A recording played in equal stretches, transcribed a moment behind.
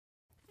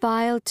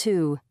File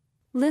 2,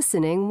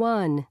 Listening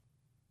 1.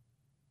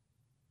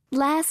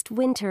 Last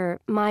winter,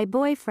 my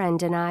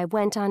boyfriend and I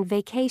went on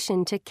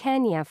vacation to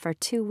Kenya for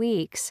 2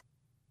 weeks.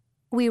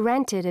 We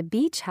rented a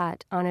beach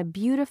hut on a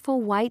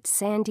beautiful white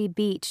sandy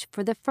beach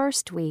for the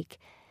first week,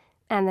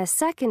 and the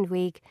second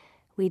week,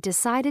 we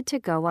decided to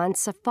go on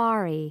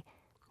safari.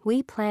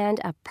 We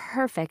planned a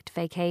perfect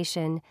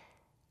vacation,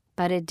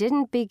 but it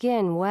didn't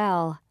begin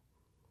well.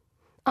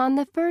 On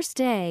the first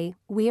day,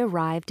 we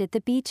arrived at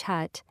the beach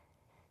hut.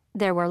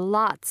 There were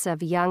lots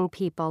of young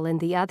people in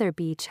the other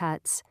beach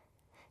huts.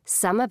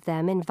 Some of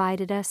them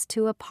invited us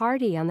to a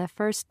party on the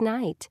first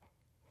night.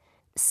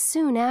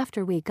 Soon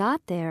after we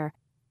got there,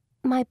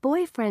 my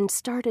boyfriend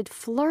started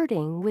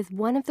flirting with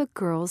one of the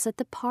girls at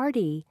the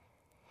party.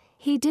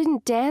 He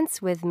didn't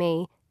dance with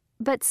me,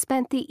 but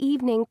spent the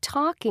evening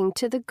talking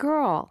to the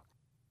girl.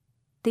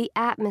 The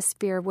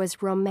atmosphere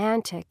was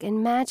romantic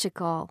and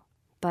magical,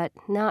 but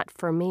not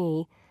for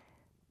me.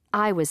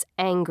 I was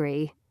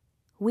angry.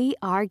 We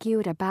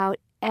argued about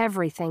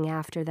everything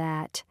after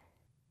that.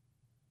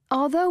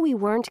 Although we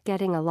weren't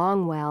getting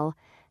along well,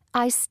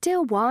 I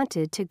still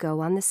wanted to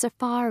go on the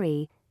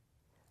safari.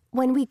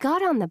 When we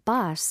got on the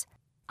bus,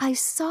 I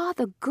saw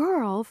the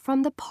girl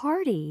from the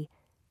party.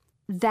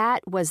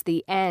 That was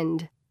the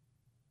end.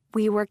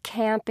 We were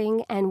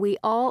camping and we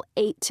all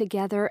ate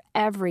together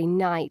every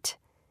night.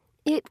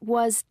 It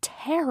was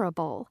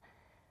terrible.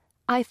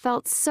 I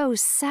felt so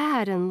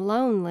sad and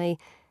lonely,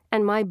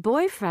 and my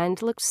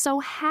boyfriend looked so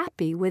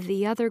happy with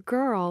the other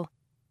girl.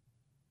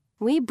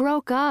 We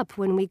broke up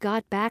when we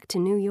got back to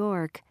New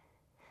York.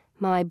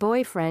 My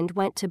boyfriend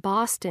went to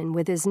Boston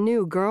with his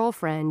new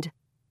girlfriend.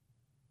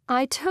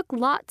 I took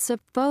lots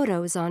of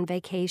photos on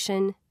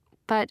vacation,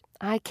 but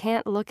I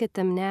can't look at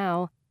them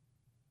now.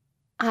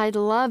 I'd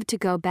love to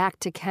go back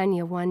to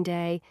Kenya one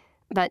day,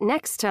 but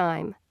next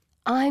time,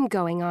 I'm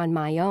going on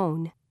my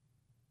own.